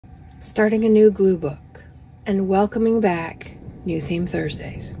starting a new glue book, and welcoming back New Theme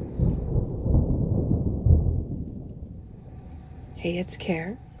Thursdays. Hey, it's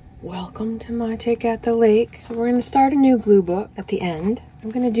Care. Welcome to my take at the lake. So we're going to start a new glue book at the end.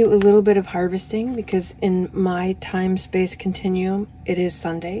 I'm going to do a little bit of harvesting because in my time-space continuum, it is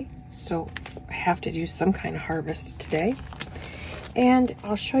Sunday. So I have to do some kind of harvest today. And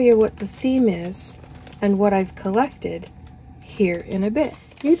I'll show you what the theme is and what I've collected here in a bit.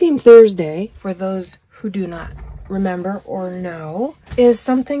 New Theme Thursday, for those who do not remember or know, is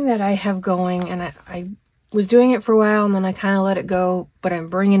something that I have going, and I was doing it for a while and then I kind of let it go, but I'm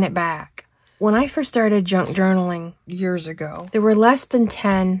bringing it back. When I first started junk journaling years ago, there were less than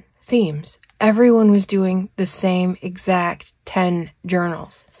 10 themes. Everyone was doing the same exact 10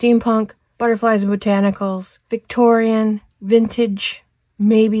 journals. Steampunk, butterflies and botanicals, Victorian, vintage,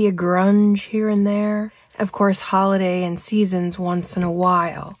 maybe a grunge here and there. Of course, holiday and seasons once in a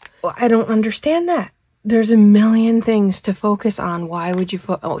while. Well, I don't understand that. There's a million things to focus on. Why would you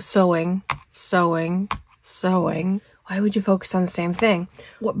sewing. Why would you focus on the same thing?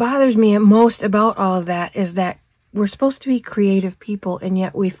 What bothers me most about all of that is that we're supposed to be creative people, and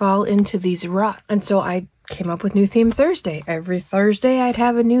yet we fall into these ruts. And so I came up with New Theme Thursday. Every Thursday I'd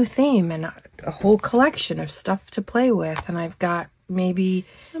have a new theme and a whole collection of stuff to play with. And I've got maybe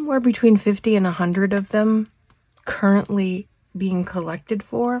somewhere between 50 and 100 of them currently being collected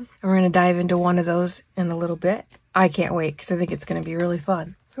for. And we're going to dive into one of those in a little bit. I can't wait because I think it's going to be really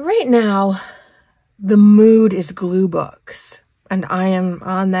fun. Right now, the mood is glue books, and I am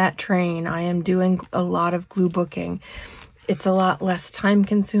on that train. I am doing a lot of glue booking. It's a lot less time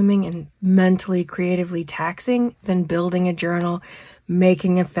consuming and mentally, creatively taxing than building a journal,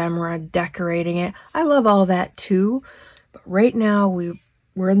 making ephemera, decorating it. I love all that too. But right now,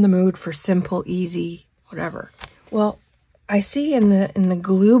 we're in the mood for simple, easy, whatever. Well, I see in the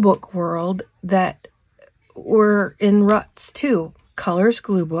glue book world that we're in ruts too. Colors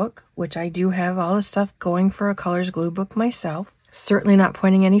glue book, which I do have all the stuff going for a colors glue book myself. Certainly not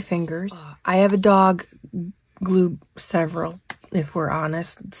pointing any fingers. I have a dog glue, several, if we're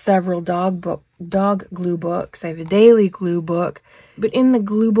honest, several dog glue books. I have a daily glue book. But in the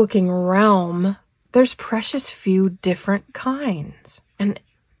glue booking realm, there's precious few different kinds. And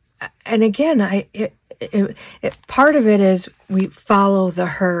again, part of it is we follow the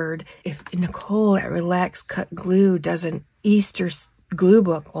herd. If Nicole at Relax Cut Glue does an Easter glue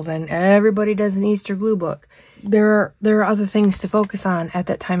book, well then everybody does an Easter glue book. There are other things to focus on at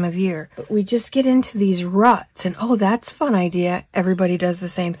that time of year. But we just get into these ruts and, oh, that's a fun idea. Everybody does the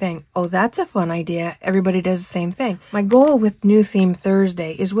same thing. Oh, that's a fun idea. Everybody does the same thing. My goal with New Theme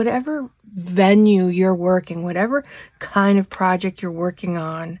Thursday is whatever venue you're working, whatever kind of project you're working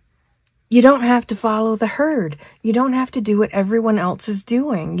on, you don't have to follow the herd. You don't have to do what everyone else is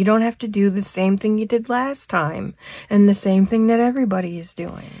doing. You don't have to do the same thing you did last time and the same thing that everybody is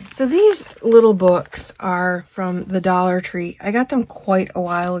doing. So these little books are from the Dollar Tree. I got them quite a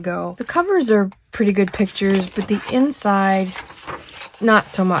while ago. The covers are pretty good pictures, but the inside, not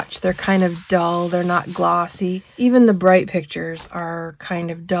so much. They're kind of dull. They're not glossy. Even the bright pictures are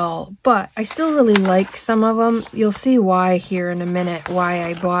kind of dull, but I still really like some of them. You'll see why here in a minute, why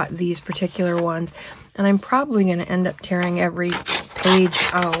I bought these particular ones. And I'm probably going to end up tearing every page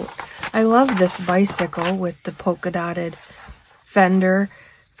out. I love this bicycle with the polka dotted fender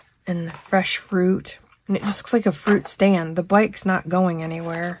and the fresh fruit. And it just looks like a fruit stand. The bike's not going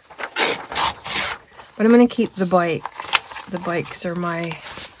anywhere. But I'm going to keep the bikes. The bikes are my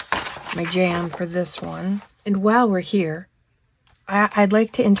jam for this one. And while we're here, I'd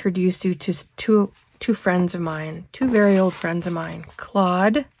like to introduce you to two friends of mine, two very old friends of mine,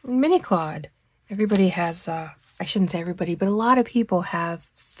 Claude and Mini Claude. Everybody has, I shouldn't say everybody, but a lot of people have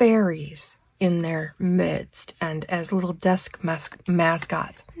fairies in their midst and as little desk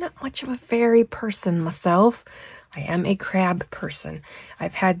mascots. I'm not much of a fairy person myself. I am a crab person.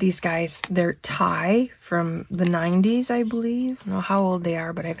 I've had these guys, they're Thai from the 90s, I believe. I don't know how old they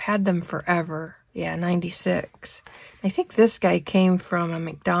are, but I've had them forever. Yeah, 96. I think this guy came from a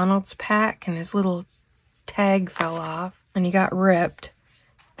McDonald's pack and his little tag fell off and he got ripped.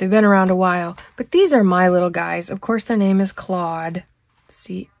 They've been around a while, but these are my little guys. Of course, their name is Claude,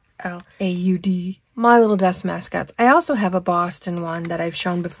 C-L-A-U-D. My little desk mascots. I also have a Boston one that I've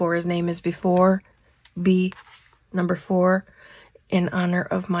shown before. His name is Before, number 4, in honor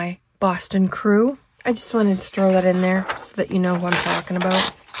of my Boston crew. I just wanted to throw that in there so that you know who I'm talking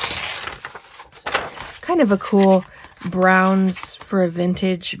about. Kind of a cool browns for a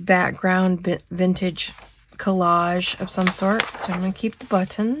vintage background, vintage collage of some sort. So I'm going to keep the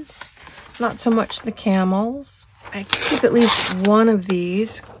buttons, not so much the camels. I keep at least one of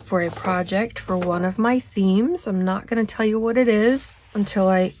these for a project for one of my themes. I'm not going to tell you what it is until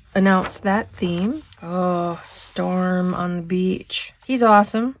I announce that theme. Oh, storm on the beach. He's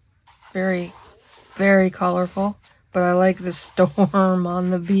awesome. Very, very colorful. But I like the storm on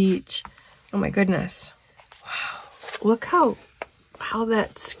the beach. Oh my goodness. Wow. Look how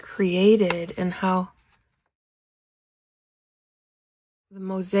that's created and how the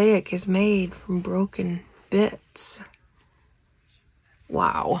mosaic is made from broken bits.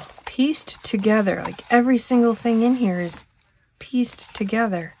 Wow. Pieced together. Like every single thing in here is pieced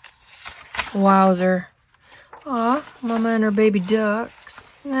together. Wowzer. Aw, mama and her baby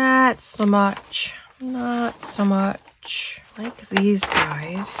ducks. Not so much. Not so much. Like these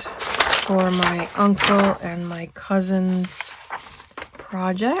guys for my uncle and my cousin's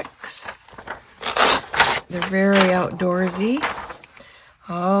projects. They're very outdoorsy.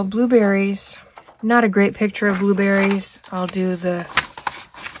 Oh, blueberries. Not a great picture of blueberries. I'll do the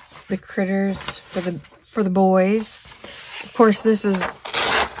critters for the boys. Of course, this is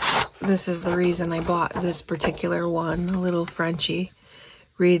the reason I bought this particular one. A little Frenchie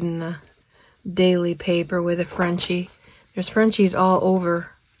reading the daily paper with a Frenchie. There's Frenchies all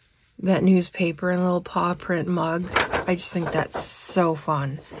over that newspaper and a little paw print mug. I just think that's so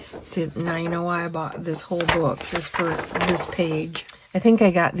fun. So now you know why I bought this whole book, just for this page. I think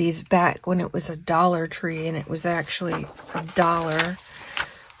I got these back when it was a Dollar Tree and it was actually $1.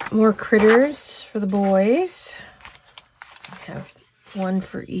 More critters for the boys. I have one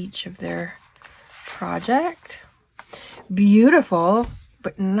for each of their project. Beautiful,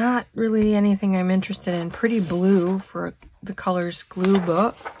 but not really anything I'm interested in. Pretty blue for the Colors Glue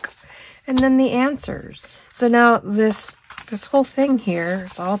book. And then the answers. So now this whole thing here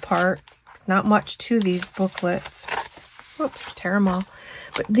is all apart. Not much to these booklets. Whoops, tear them all.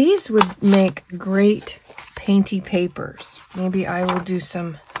 But these would make great painty papers. Maybe I will do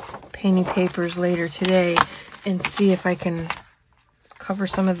some painty papers later today and see if I can cover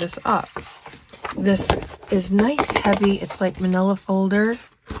some of this up. This is nice, heavy. It's like manila folder.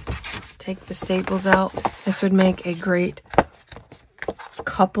 Take the staples out. This would make a great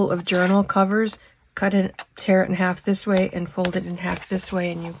couple of journal covers. Cut it, tear it in half this way and fold it in half this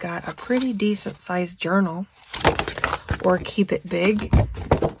way, and you've got a pretty decent sized journal. Or keep it big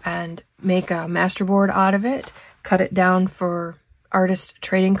and make a masterboard out of it. Cut it down for artist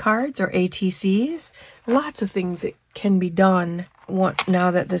trading cards or ATCs. Lots of things that can be done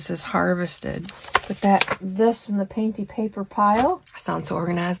now that this is harvested. Put this in the painty paper pile. I sound so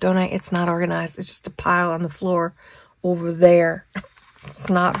organized, don't I? It's not organized. It's just a pile on the floor over there. It's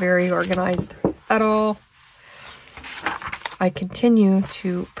not very organized at all. I continue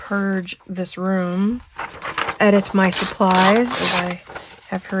to purge this room, edit my supplies, as I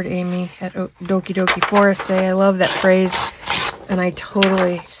have heard Amy at Doki Doki Forest say. I love that phrase, and I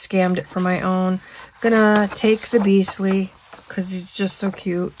totally scammed it for my own. Gonna take the Beastly, because he's just so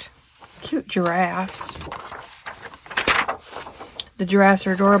cute. Cute giraffes. The giraffes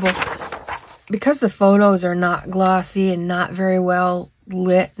are adorable. Because the photos are not glossy and not very well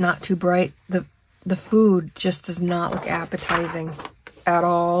lit, not too bright, the food just does not look appetizing at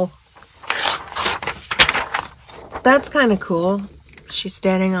all. That's kind of cool. She's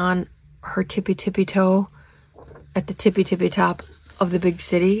standing on her tippy toe at the tippy top of the big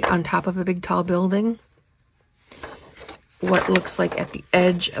city on top of a big tall building. What looks like at the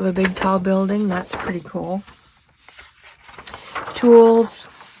edge of a big tall building. That's pretty cool. Tools.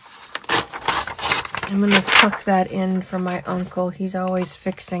 I'm going to tuck that in for my uncle. He's always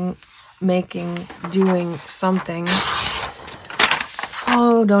fixing, making, doing something.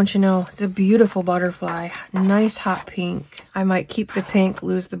 Oh, don't you know, it's a beautiful butterfly. Nice hot pink. I might keep the pink,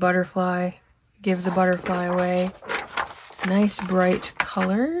 lose the butterfly, give the butterfly away. Nice bright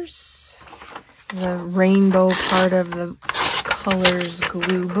colors. The rainbow part of the Colors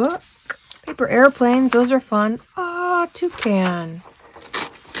Glue book. Paper airplanes, those are fun. Ah, toucan.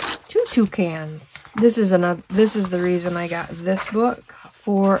 Two toucans. This is the reason I got this book,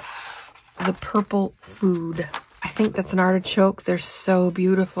 for the purple food. I think that's an artichoke. They're so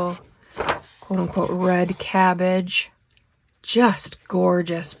beautiful. Quote unquote red cabbage. Just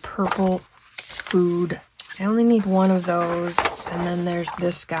gorgeous purple food. I only need one of those. And then there's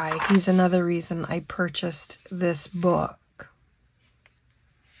this guy. He's another reason I purchased this book.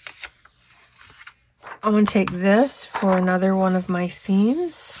 I'm going to take this for another one of my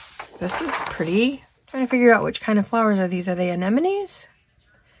themes. This is pretty. Trying to figure out which kind of flowers are these. Are they anemones?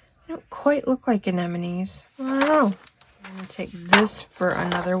 They don't quite look like anemones. I don't know. I'm going to take this for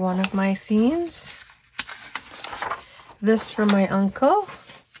another one of my themes. This for my uncle.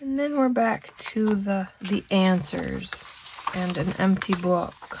 And then we're back to the answers. and an empty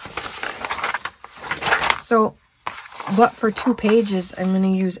book. So, but for 2 pages, I'm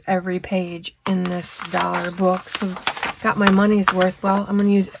going to use every page in this $1 book. So, got my money's worth. Well, I'm going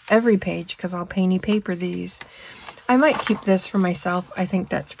to use every page because I'll painty paper these. I might keep this for myself. I think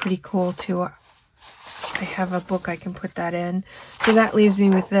that's pretty cool too. I have a book I can put that in. So that leaves me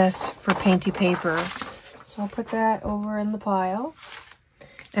with this for painty paper. So I'll put that over in the pile.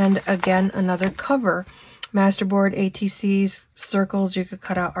 And again, another cover. Masterboard, ATCs, circles. You could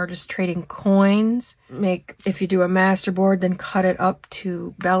cut out artist trading coins. If you do a masterboard, then cut it up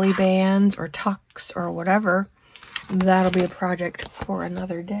to belly bands or tucks or whatever. That'll be a project for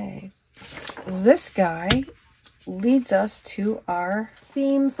another day. This guy leads us to our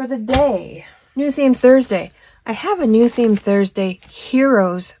theme for the day. New Theme Thursday. I have a New Theme Thursday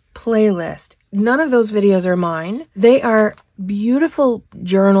Heroes playlist. None of those videos are mine. They are beautiful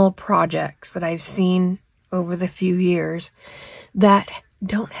journal projects that I've seen over the few years that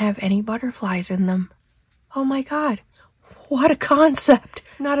don't have any butterflies in them. Oh my God. What a concept.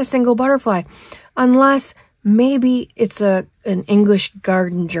 Not a single butterfly. Unless maybe it's an English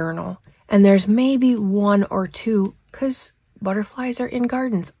garden journal. And there's maybe 1 or 2 because butterflies are in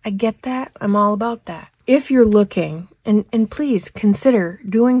gardens. I get that. I'm all about that. If you're looking, and please consider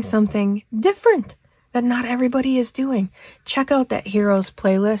doing something different that not everybody is doing, check out that Heroes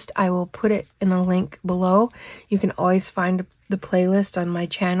playlist. I will put it in a link below. You can always find the playlist on my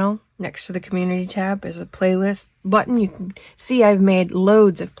channel. Next to the community tab is a playlist button. You can see I've made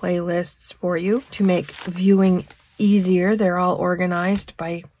loads of playlists for you to make viewing easier. They're all organized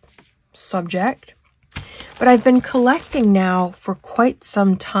by subject. But I've been collecting now for quite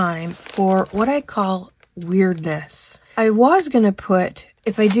some time for what I call weirdness. I was going to put,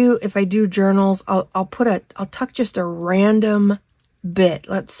 if I do journals, I'll tuck just a random bit.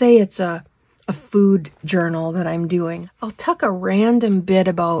 Let's say it's a food journal that I'm doing. I'll tuck a random bit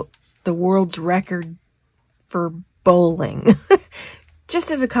about the world's record for bowling. Just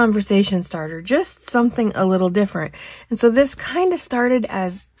as a conversation starter, just something a little different. And so this kind of started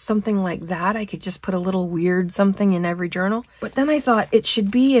as something like that. I could just put a little weird something in every journal. But then I thought it should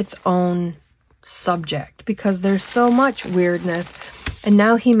be its own subject because there's so much weirdness. And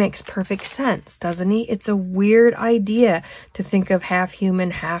now he makes perfect sense, doesn't he? It's a weird idea to think of half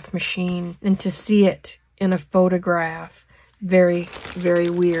human, half machine, and to see it in a photograph. Very, very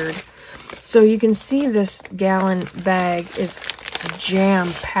weird. So you can see this gallon bag is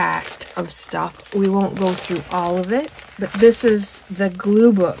jam-packed of stuff. We won't go through all of it, but this is the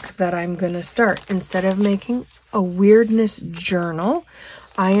glue book that I'm going to start. Instead of making a weirdness journal,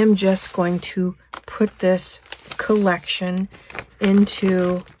 I am just going to put this collection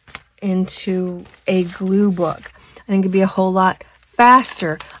into a glue book. I think it'd be a whole lot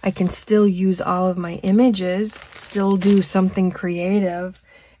faster. I can still use all of my images, still do something creative,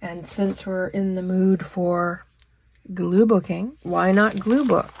 and since we're in the mood for glue booking, why not glue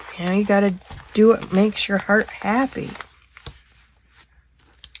book? You know, you gotta do it, makes your heart happy.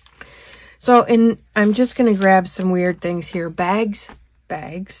 So, I'm just gonna grab some weird things here. Bags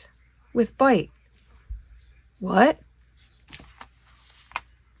with bite. What?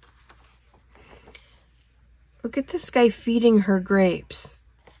 Look at this guy feeding her grapes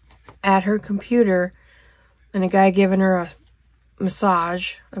at her computer, and a guy giving her a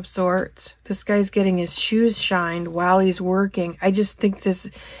massage of sorts. This guy's getting his shoes shined while he's working. I just think this,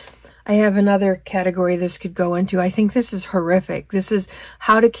 I have another category this could go into. I think this is horrific. This is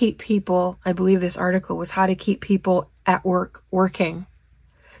how to keep people, I believe this article was how to keep people at work working.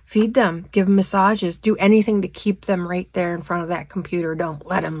 Feed them, give them massages, do anything to keep them right there in front of that computer. Don't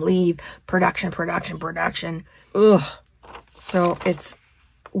let them leave. Production. Ugh. So it's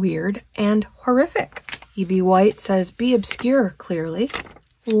weird and horrific. E.B. White says, be obscure, clearly.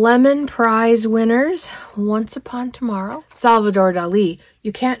 Lemon Prize winners, Once Upon Tomorrow. Salvador Dali,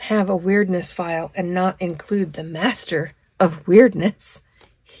 you can't have a weirdness file and not include the master of weirdness.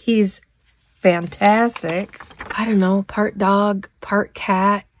 He's fantastic. I don't know, part dog, part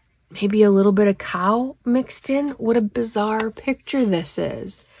cat, maybe a little bit of cow mixed in. What a bizarre picture this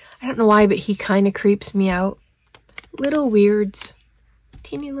is. I don't know why, but he kind of creeps me out. Little weirds.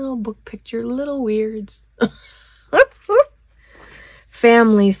 Teeny little book picture, little weirds.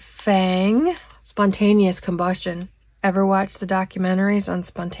 Family Fang, spontaneous combustion. Ever watch the documentaries on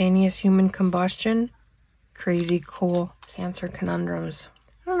spontaneous human combustion? Crazy cool. Cancer conundrums.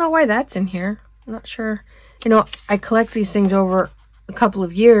 I don't know why that's in here. I'm not sure. You know, I collect these things over a couple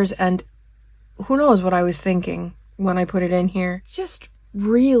of years, and who knows what I was thinking when I put it in here. It's just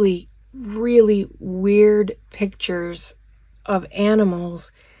really, really weird pictures of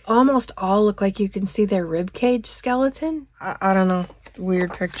animals almost all look like you can see their rib cage skeleton. I don't know.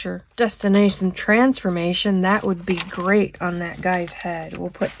 Weird picture. Destination transformation. That would be great on that guy's head. We'll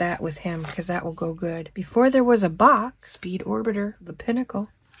put that with him because that will go good. Before there was a box, speed orbiter, the pinnacle.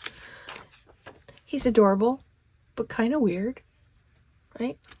 He's adorable, but kind of weird,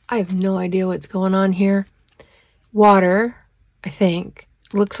 right? I have no idea what's going on here. Water, I think.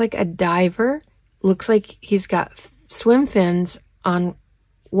 Looks like a diver. Looks like he's got swim fins on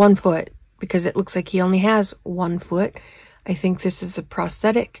one foot because it looks like he only has one foot. I think this is a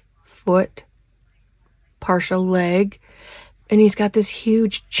prosthetic foot, partial leg, and he's got this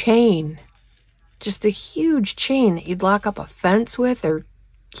huge chain. Just a huge chain that you'd lock up a fence with or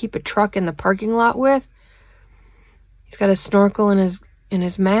keep a truck in the parking lot with. He's got a snorkel and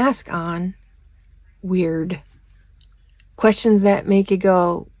his mask on. Weird. Questions that make you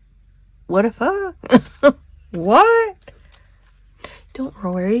go, what the fuck? What? Don't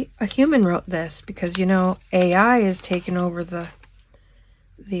worry, a human wrote this because, you know, AI is taking over the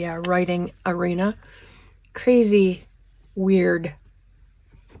writing arena. Crazy, weird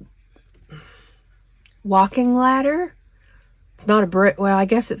walking ladder. It's not a bridge. Well, I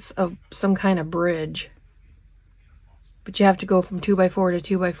guess it's some kind of bridge. But you have to go from 2x4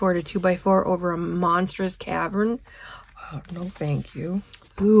 to 2x4 to 2x4 over a monstrous cavern. Oh, no thank you.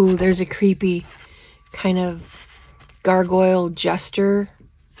 Ooh, there's a creepy kind of gargoyle jester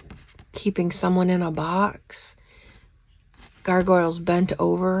keeping someone in a box. Gargoyle's bent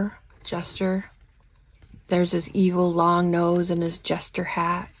over, jester. There's his evil long nose and his jester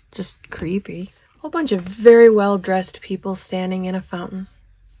hat. Just creepy. A whole bunch of very well-dressed people standing in a fountain.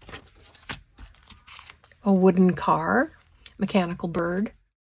 A wooden car. Mechanical bird.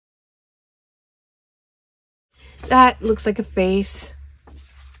 That looks like a face.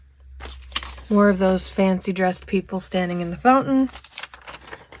 More of those fancy dressed people standing in the fountain.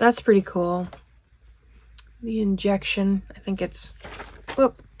 That's pretty cool. The injection, I think it's,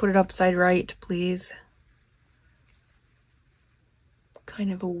 whoop, put it upside right, please.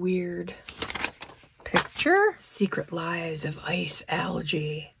 Kind of a weird picture. Secret lives of ice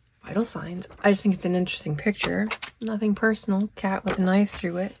algae. Vital signs. I just think it's an interesting picture. Nothing personal. Cat with a knife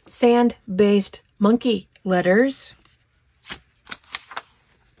through it. Sand-based monkey letters.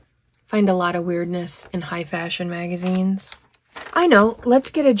 Find a lot of weirdness in high fashion magazines. I know, let's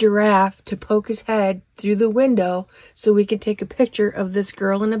get a giraffe to poke his head through the window so we can take a picture of this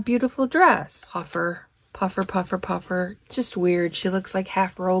girl in a beautiful dress. Puffer, puffer, puffer, puffer. Just weird. She looks like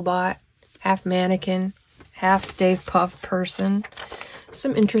half robot, half mannequin, half Stay Puft person.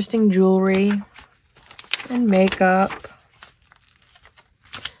 Some interesting jewelry and makeup.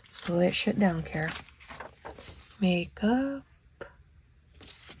 Slow that shit down, Kara. Makeup.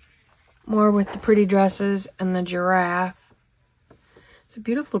 More with the pretty dresses and the giraffe. It's a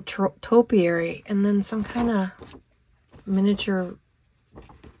beautiful topiary. And then some kind of miniature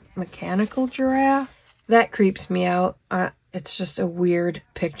mechanical giraffe. That creeps me out. It's just a weird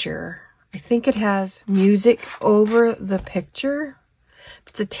picture. I think it has music over the picture.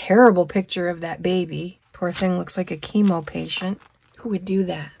 It's a terrible picture of that baby. Poor thing looks like a chemo patient. Who would do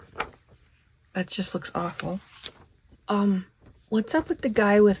that? That just looks awful. What's up with the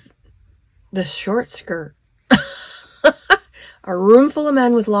guy with the short skirt? A room full of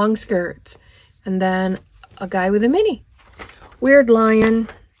men with long skirts. And then a guy with a mini. Weird lion.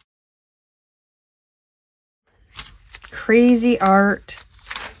 Crazy art.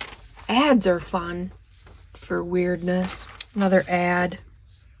 Ads are fun for weirdness. Another ad.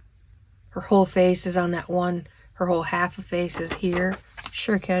 Her whole face is on that one. Her whole half of face is here.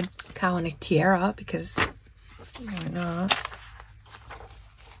 Sure, kid. Cow and a tiara because why not?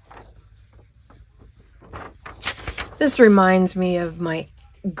 This reminds me of my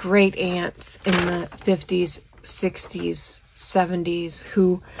great aunts in the 50s, 60s, 70s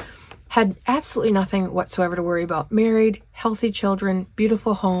who had absolutely nothing whatsoever to worry about. Married, healthy children,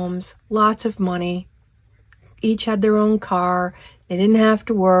 beautiful homes, lots of money. Each had their own car. They didn't have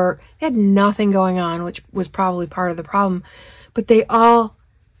to work. They had nothing going on, which was probably part of the problem. But they all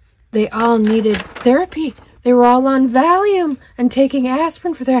needed therapy. They were all on Valium and taking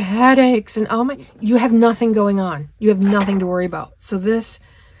aspirin for their headaches. And oh my, you have nothing going on. You have nothing to worry about. So this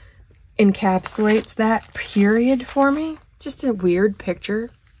encapsulates that period for me. Just a weird picture.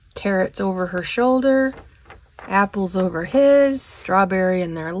 Carrots over her shoulder. Apples over his. Strawberry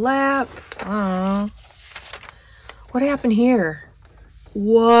in their lap. Aww. What happened here?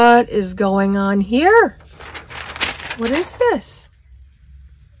 What is going on here? What is this?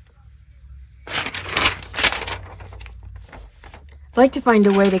 I'd like to find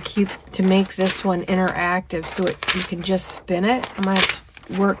a way to make this one interactive so you can just spin it. I'm gonna have to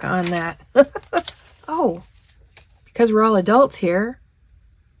work on that. Oh, because we're all adults here,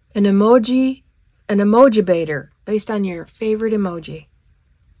 an emojibator based on your favorite emoji.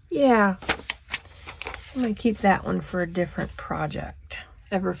 Yeah, I'm gonna keep that one for a different project.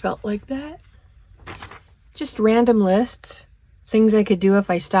 Ever felt like that? Just random lists. Things I could do if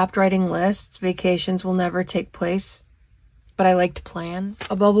I stopped writing lists. Vacations will never take place, but I like to plan.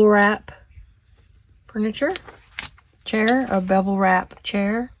 A bubble wrap furniture chair, a bubble wrap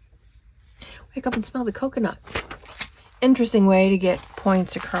chair. Wake up and smell the coconuts. Interesting way to get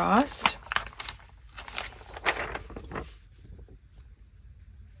points across.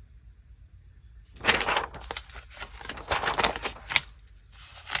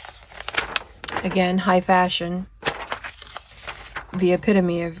 Again, high fashion. The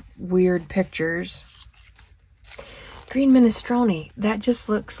epitome of weird pictures. Green minestrone. That just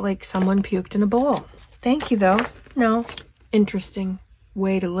looks like someone puked in a bowl. Thank you, though. No. Interesting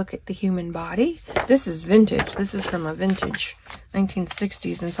way to look at the human body. This is vintage. This is from a vintage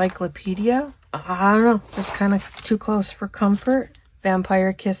 1960s encyclopedia. I don't know. Just kind of too close for comfort.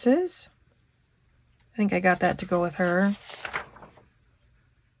 Vampire kisses. I think I got that to go with her.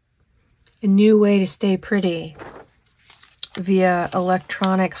 A new way to stay pretty via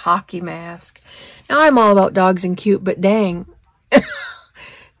electronic hockey mask. Now, I'm all about dogs and cute, but dang.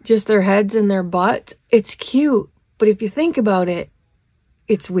 Just their heads and their butts. It's cute, but if you think about it,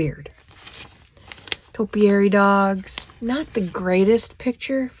 it's weird. Topiary dogs. Not the greatest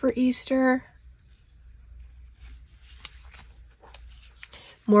picture for Easter.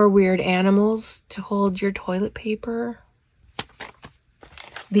 More weird animals to hold your toilet paper.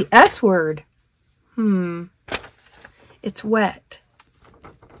 The S word. It's wet.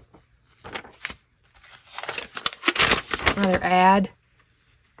 Another ad.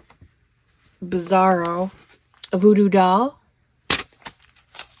 Bizarro. A voodoo doll.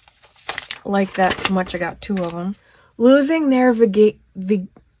 Like that so much I got 2 of them. Losing their veganity.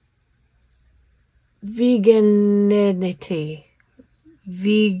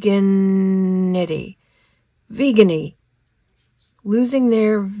 Vegany. Losing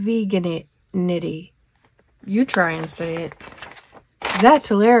their veganity. You try and say it. That's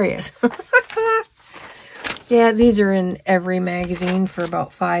hilarious. Yeah, these are in every magazine for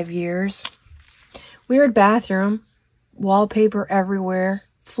about 5 years. Weird bathroom. Wallpaper everywhere.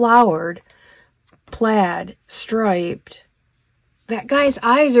 Flowered. Plaid. Striped. That guy's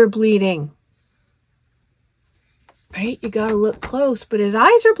eyes are bleeding. Right? You gotta look close, but his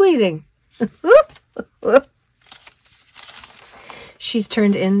eyes are bleeding. She's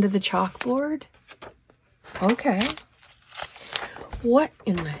turned into the chalkboard. Okay. What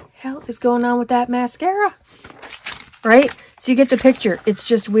in the hell is going on with that mascara? Right? So you get the picture. It's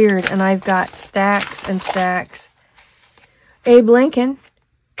just weird. And I've got stacks and stacks. Abe Lincoln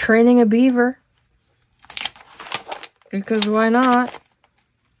training a beaver. Because why not?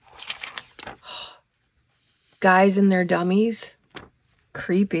 Guys in their dummies.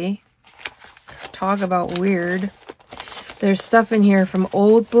 Creepy. Talk about weird. There's stuff in here from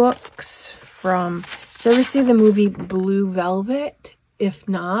old books, from... Did you ever see the movie Blue Velvet? If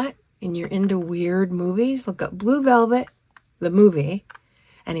not, and you're into weird movies, look up Blue Velvet, the movie,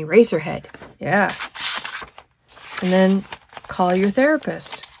 and Eraserhead. Yeah. And then call your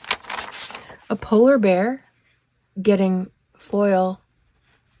therapist. A polar bear getting foil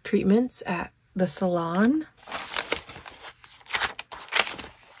treatments at the salon.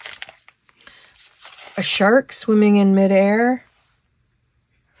 A shark swimming in midair.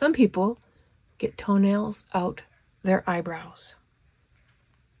 Some people get toenails out their eyebrows.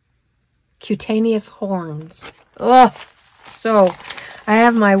 Cutaneous horns. Ugh. So, I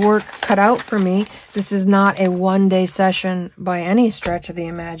have my work cut out for me. This is not a one-day session by any stretch of the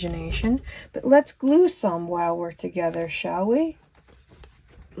imagination. But let's glue some while we're together, shall we?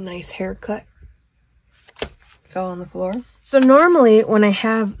 Nice haircut. Fell on the floor. So normally when I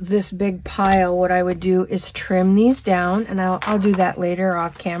have this big pile, what I would do is trim these down. And I'll do that later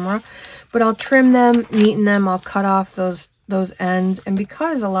off camera. But I'll trim them, neaten them. I'll cut off those ends. And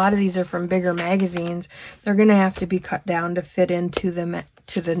because a lot of these are from bigger magazines, they're going to have to be cut down to fit into the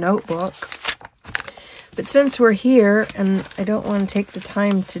notebook. But since we're here and I don't want to take the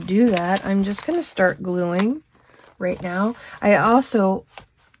time to do that, I'm just going to start gluing right now. I also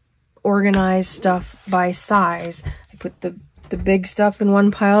organize stuff by size. I put the big stuff in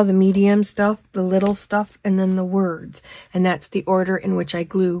one pile, the medium stuff, the little stuff, and then the words. And that's the order in which I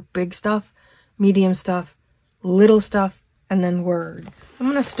glue big stuff, medium stuff, little stuff, and then words. I'm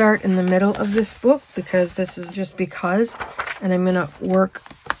going to start in the middle of this book because this is just because, and I'm going to work,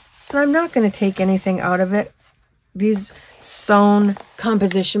 and I'm not going to take anything out of it these sewn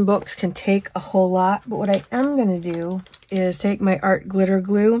composition books can take a whole lot, but what I am going to do is take my art glitter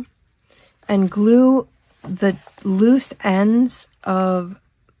glue and glue the loose ends of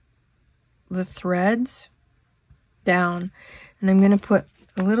the threads down. And I'm going to put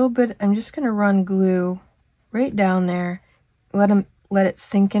a little bit, I'm just going to run glue right down there. Let it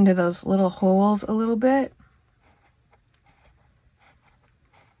sink into those little holes a little bit.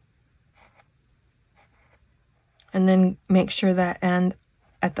 And then make sure that end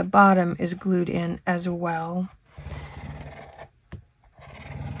at the bottom is glued in as well.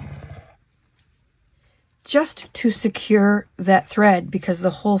 Just to secure that thread, because the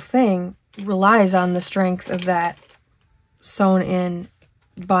whole thing relies on the strength of that sewn in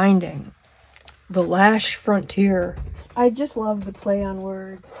binding. The Lash Frontier. I just love the play on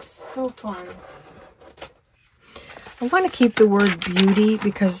words. It's so fun. I want to keep the word beauty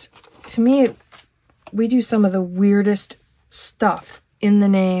because to me, we do some of the weirdest stuff in the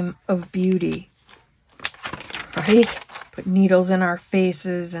name of beauty. Right? Put needles in our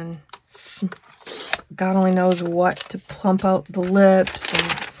faces and God only knows what to plump out the lips.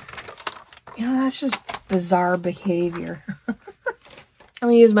 And, you know, that's just bizarre behavior. I'm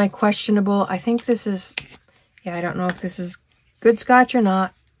going to use my questionable. I think this is, yeah, I don't know if this is good Scotch or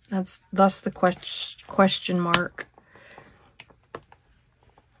not. That's thus the question mark.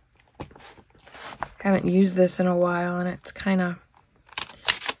 Haven't used this in a while and it's kind of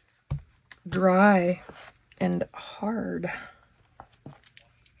dry and hard.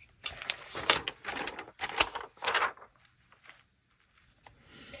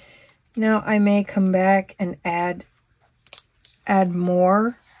 Now I may come back and add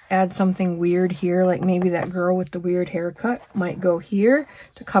more, add something weird here, like maybe that girl with the weird haircut might go here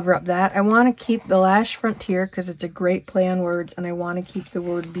to cover up that. I want to keep the Lash Frontier because it's a great play on words, and I want to keep the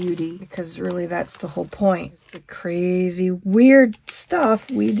word beauty because really that's the whole point. The crazy, weird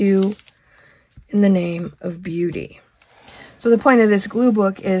stuff we do in the name of beauty. So the point of this glue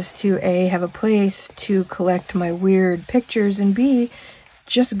book is to A, have a place to collect my weird pictures, and B,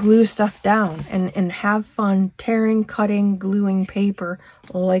 just glue stuff down and have fun tearing, cutting, gluing paper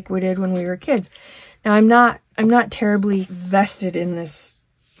like we did when we were kids. Now I'm not terribly vested in this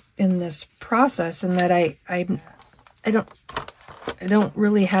process, in that I don't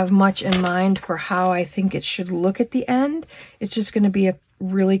really have much in mind for how I think it should look at the end. It's just going to be a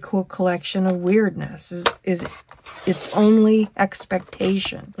really cool collection of weirdness is its only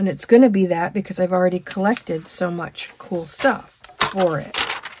expectation. And it's going to be that because I've already collected so much cool stuff for it.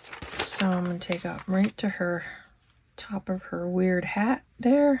 So I'm going to take up right to her top of her weird hat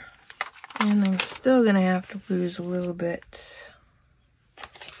there. And I'm still going to have to lose a little bit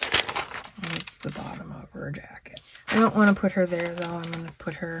of the bottom of her jacket. I don't want to put her there though. I'm going to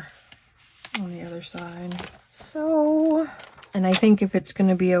put her on the other side. So, and I think if it's going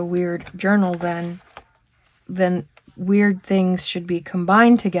to be a weird journal, then weird things should be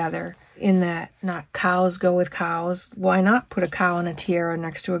combined together. In that, not cows go with cows. Why not put a cow in a tiara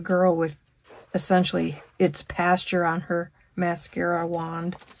next to a girl with essentially its pasture on her mascara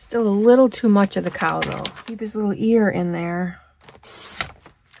wand? Still a little too much of the cow though. Keep his little ear in there. So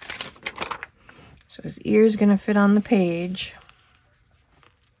his ear's gonna fit on the page.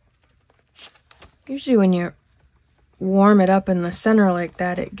 Usually when you warm it up in the center like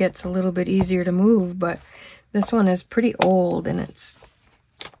that, it gets a little bit easier to move, but this one is pretty old and it's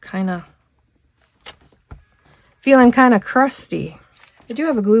feeling kind of crusty. I do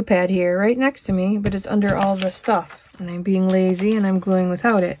have a glue pad here right next to me, but it's under all the stuff. And I'm being lazy and I'm gluing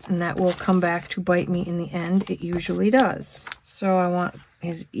without it. And that will come back to bite me in the end. It usually does. So I want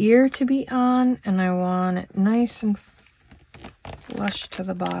his ear to be on, and I want it nice and flush to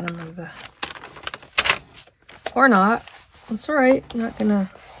the bottom of the... Or not. That's all right. I'm not gonna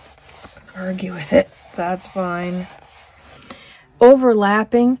argue with it. That's fine.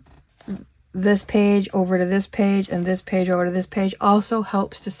 Overlapping this page over to this page and this page over to this page also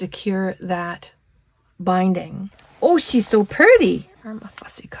helps to secure that binding. Oh, she's so pretty. Where are my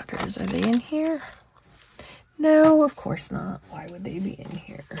fussy cutters? Are they in here? No, of course not. Why would they be in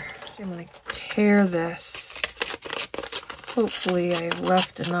here? I'm going to tear this. Hopefully I've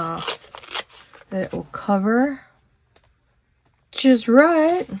left enough that it will cover just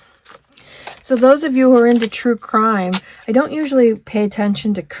right. So those of you who are into true crime, I don't usually pay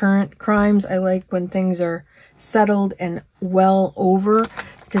attention to current crimes. I like when things are settled and well over,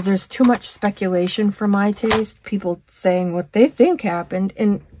 because there's too much speculation for my taste. People saying what they think happened,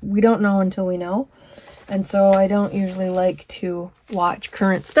 and we don't know until we know. And so I don't usually like to watch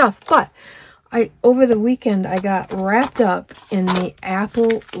current stuff. But over the weekend, I got wrapped up in the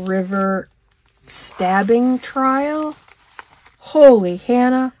Apple River stabbing trial. Holy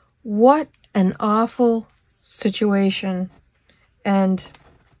Hannah, what an awful situation. And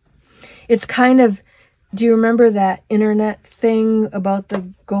it's kind of, do you remember that internet thing about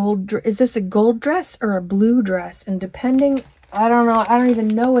the gold, is this a gold dress or a blue dress? And depending, I don't know, I don't even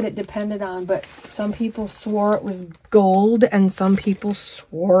know what it depended on, but some people swore it was gold and some people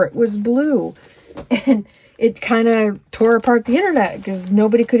swore it was blue. And it kind of tore apart the internet because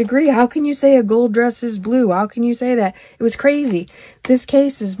nobody could agree. How can you say a gold dress is blue? How can you say that? It was crazy. This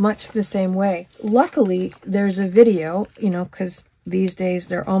case is much the same way. Luckily, there's a video, you know, because these days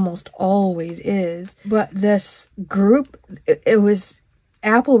there almost always is. But this group, it was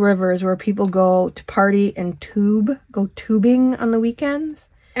Apple River is where people go to party and go tubing on the weekends.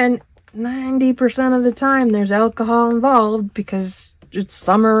 And 90% of the time there's alcohol involved because it's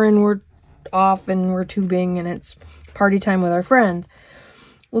summer and we're off and we're tubing and it's party time with our friends.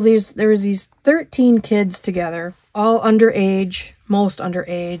 Well, there was these 13 kids together, all underage, most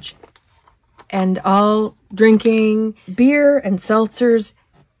underage, and all drinking beer and seltzers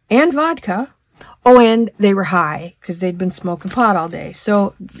and vodka. Oh, and they were high because they'd been smoking pot all day.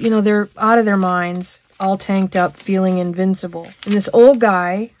 So, you know, they're out of their minds, all tanked up, feeling invincible. And this old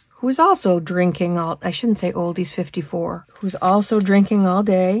guy who was also drinking I shouldn't say old, he's 54, who's also drinking all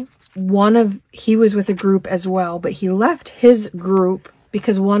day. He was with a group as well, but he left his group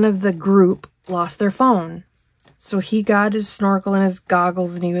because one of the group lost their phone. So he got his snorkel and his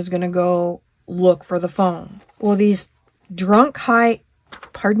goggles and he was going to go look for the phone. Well, these drunk, high,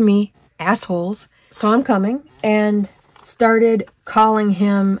 pardon me, assholes saw him coming and started calling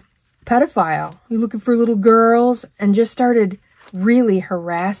him pedophile. You're looking for little girls, and just started really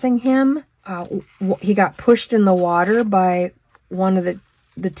harassing him. He got pushed in the water by one of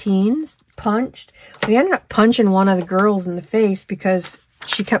the teens, punched. We ended up punching one of the girls in the face because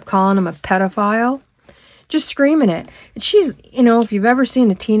she kept calling him a pedophile, just screaming it. And she's, you know, if you've ever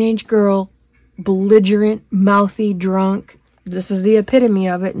seen a teenage girl belligerent, mouthy, drunk, this is the epitome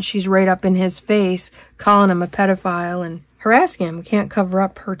of it. And she's right up in his face calling him a pedophile and harassing him. We can't cover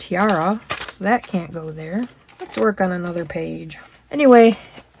up her tiara, so that can't go there. Let's work on another page. Anyway,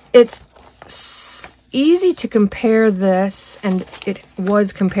 it's easy to compare this, and it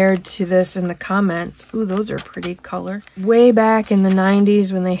was compared to this in the comments. Ooh, those are pretty color. Way back in the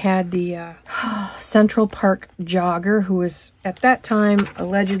 90s when they had the Central Park jogger who was at that time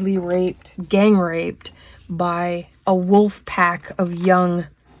allegedly gang raped by a wolf pack of young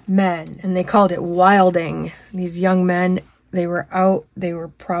men, and they called it wilding. These young men, they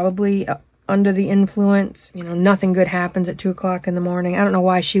were probably under the influence. You know, nothing good happens at 2 o'clock in the morning. I don't know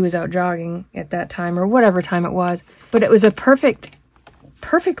why she was out jogging at that time or whatever time it was, but it was a perfect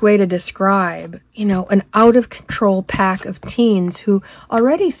way to describe, you know, an out of control pack of teens who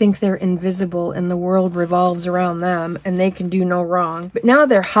already think they're invisible and the world revolves around them and they can do no wrong. But now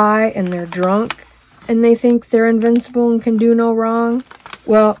they're high and they're drunk and they think they're invincible and can do no wrong.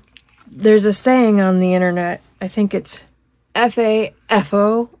 Well, there's a saying on the internet, I think it's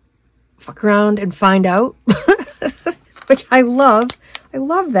FAFO, fuck around and find out, which I love. I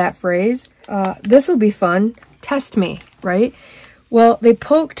love that phrase. This will be fun. Test me, right? Well, they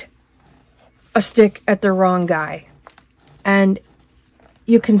poked a stick at the wrong guy, and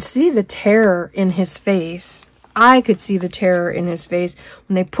you can see the terror in his face. I could see the terror in his face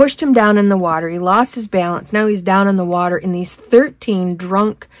when they pushed him down in the water. He lost his balance. Now he's down in the water, and these 13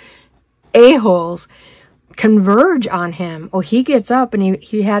 drunk a-holes converge on him. Oh, he gets up and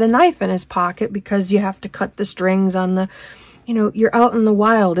he had a knife in his pocket because you have to cut the strings on the, you know, you're out in the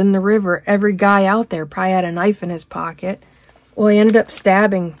wild, in the river. Every guy out there probably had a knife in his pocket. Well, he ended up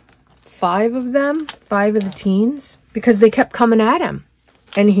stabbing 5 of the teens, because they kept coming at him.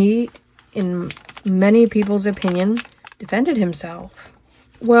 And he, in many people's opinion, defended himself.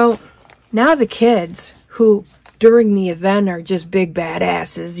 Well, now the kids who during the event are just big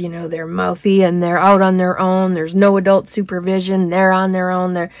badasses, you know, they're mouthy and they're out on their own. There's no adult supervision. They're on their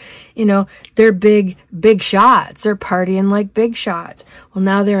own. They're, you know, they're big shots. They're partying like big shots. Well,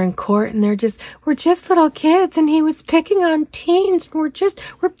 now they're in court and we're just little kids and he was picking on teens and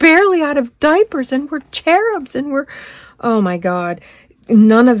we're barely out of diapers and we're cherubs and oh my God.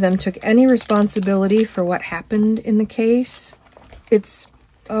 None of them took any responsibility for what happened in the case. It's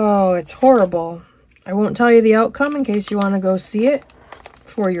horrible. I won't tell you the outcome in case you want to go see it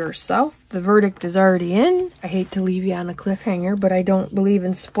for yourself. The verdict is already in. I hate to leave you on a cliffhanger, but I don't believe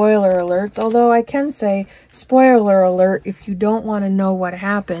in spoiler alerts. Although I can say, spoiler alert, if you don't want to know what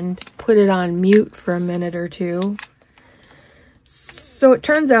happened, put it on mute for a minute or two. So it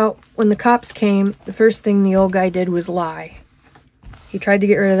turns out when the cops came, the first thing the old guy did was lie. He tried to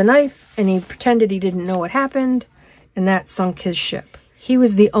get rid of the knife, and he pretended he didn't know what happened, and that sunk his ship. He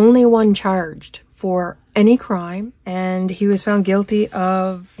was the only one charged for any crime, and he was found guilty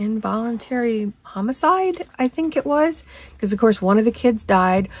of involuntary homicide, I think it was, because of course one of the kids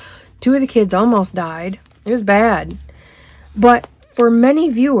died, 2 of the kids almost died. It was bad. But for many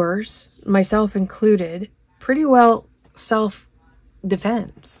viewers, myself included, pretty well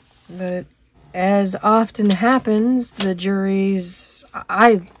self-defense. But as often happens, the juries,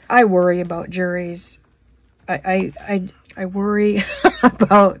 I worry about juries. I worry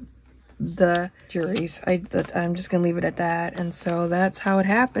about the juries. I'm just gonna leave it at that. And so that's how it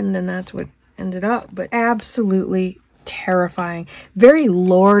happened, and that's what ended up. But absolutely terrifying. Very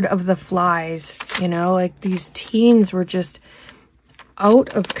Lord of the Flies, you know, like these teens were just out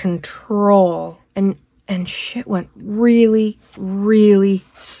of control, and shit went really, really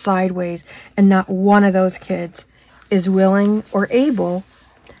sideways, and not one of those kids is willing or able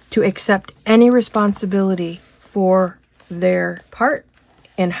to accept any responsibility for their part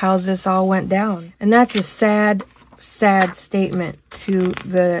in how this all went down. And that's a sad, sad statement to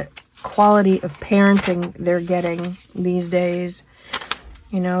the quality of parenting they're getting these days.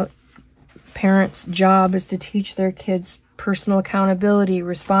 You know, parents' job is to teach their kids personal accountability,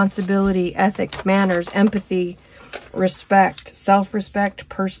 responsibility, ethics, manners, empathy, respect, self-respect,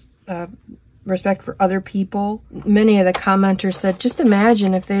 respect for other people. Many of the commenters said, just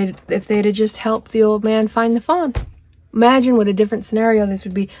imagine if they'd have just helped the old man find the phone. Imagine what a different scenario this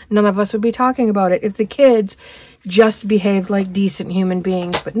would be. None of us would be talking about it if the kids just behaved like decent human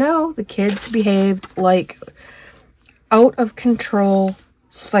beings. But no, the kids behaved like out of control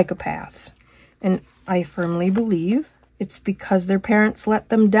psychopaths. And I firmly believe it's because their parents let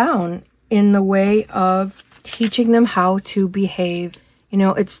them down in the way of teaching them how to behave. You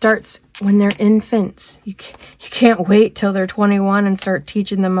know, it starts when they're infants. You can't wait till they're 21 and start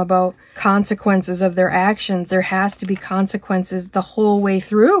teaching them about consequences of their actions. There has to be consequences the whole way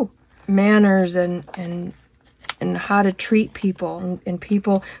through. Manners and how to treat people. And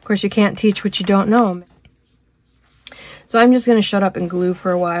people, of course, you can't teach what you don't know. So I'm just going to shut up and glue for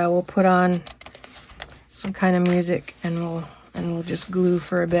a while. We'll put on some kind of music, and we'll just glue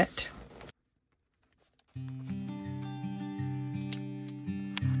for a bit.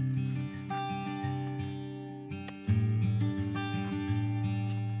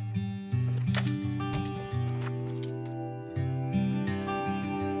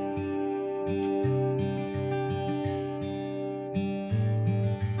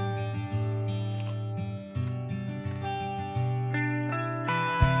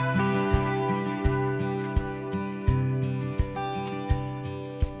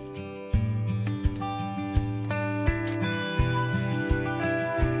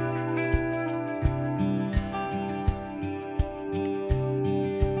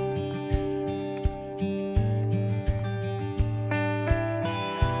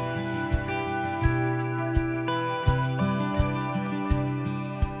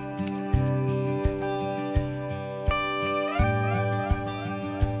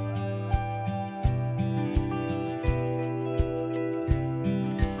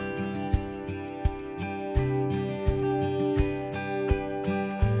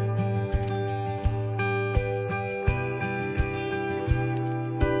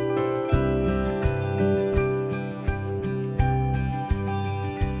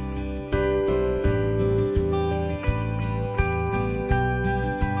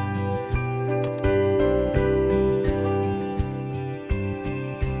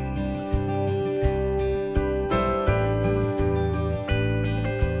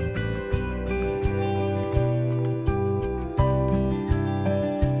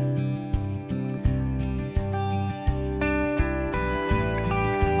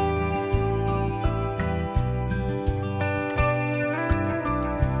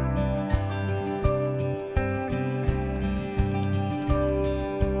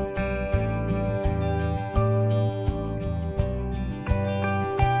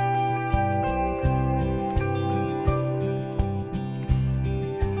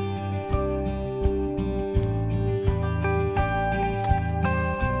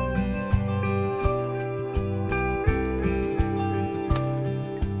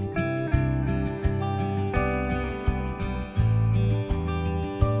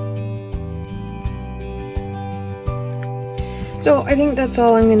 So I think that's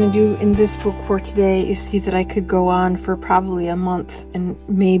all I'm going to do in this book for today. You see that I could go on for probably a month and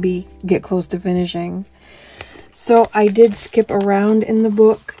maybe get close to finishing. So I did skip around in the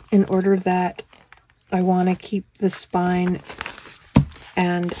book in order that I want to keep the spine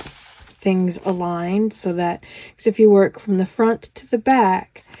and things aligned so that, because if you work from the front to the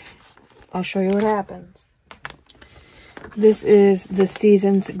back, I'll show you what happens. This is the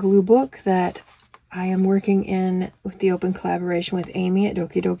Seasons glue book that I am working in with the open collaboration with Amy at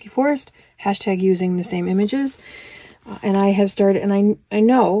Doki Doki Forest, hashtag using the same images. And I have started, and I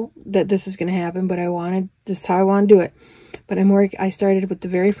know that this is going to happen, but this is how I want to do it. But I started with the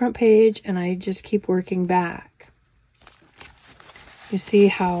very front page, and I just keep working back. You see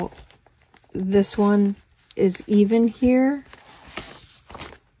how this one is even here,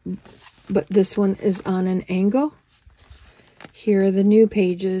 but this one is on an angle. Here are the new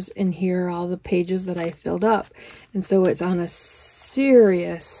pages, and here are all the pages that I filled up. And so it's on a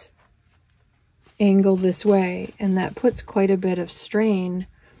serious angle this way, and that puts quite a bit of strain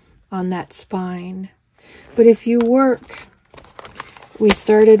on that spine. But if you work, we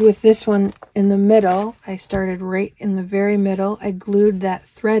started with this one in the middle. I started right in the very middle. I glued that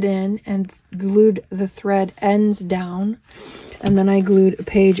thread in and glued the thread ends down, and then I glued a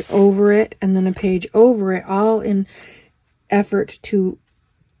page over it and then a page over it, all in effort to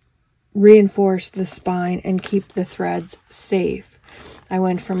reinforce the spine and keep the threads safe. I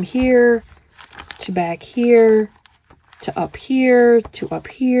went from here to back here to up here to up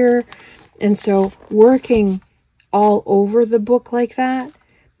here, and so working all over the book like that,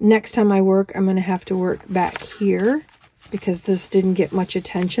 next time I work, I'm going to have to work back here because this didn't get much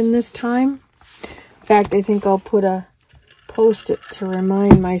attention this time. In fact, I think I'll put a post-it to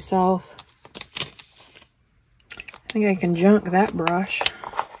remind myself. I think I can junk that brush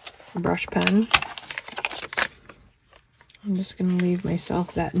pen. I'm just going to leave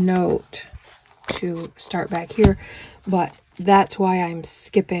myself that note to start back here, but that's why I'm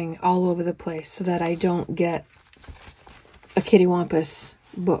skipping all over the place, so that I don't get a kittywampus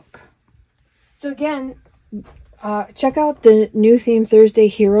book. So again, check out the New Theme Thursday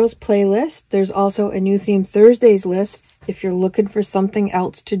Heroes playlist. There's also a New Theme Thursdays list if you're looking for something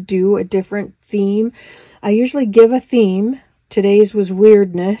else to do, a different theme. I usually give a theme. Today's was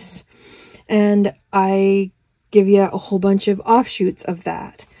weirdness, and I give you a whole bunch of offshoots of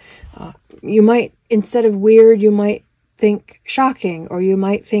that. You might, instead of weird, you might think shocking, or you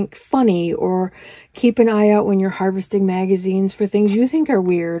might think funny, or keep an eye out when you're harvesting magazines for things you think are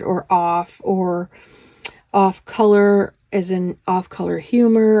weird or off color, as in off color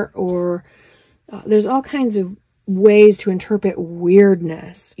humor, or there's all kinds of ways to interpret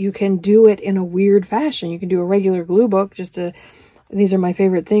weirdness. You can do it in a weird fashion. You can do a regular glue book, these are my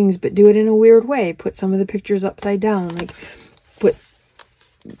favorite things, but do it in a weird way. Put some of the pictures upside down, like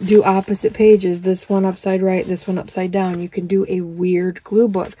do opposite pages, this one upside right, this one upside down. You can do a weird glue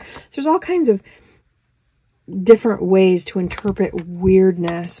book. So there's all kinds of different ways to interpret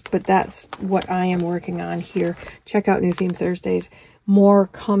weirdness, but that's what I am working on here. Check out New Theme Thursdays. More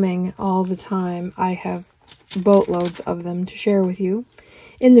coming all the time. I have boatloads of them to share with you.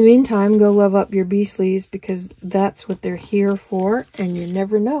 In the meantime, go love up your beastlies, because that's what they're here for, and you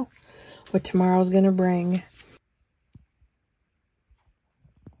never know what tomorrow's going to bring.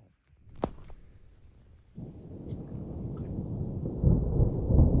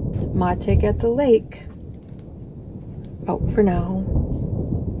 Mate at the lake. Out for now.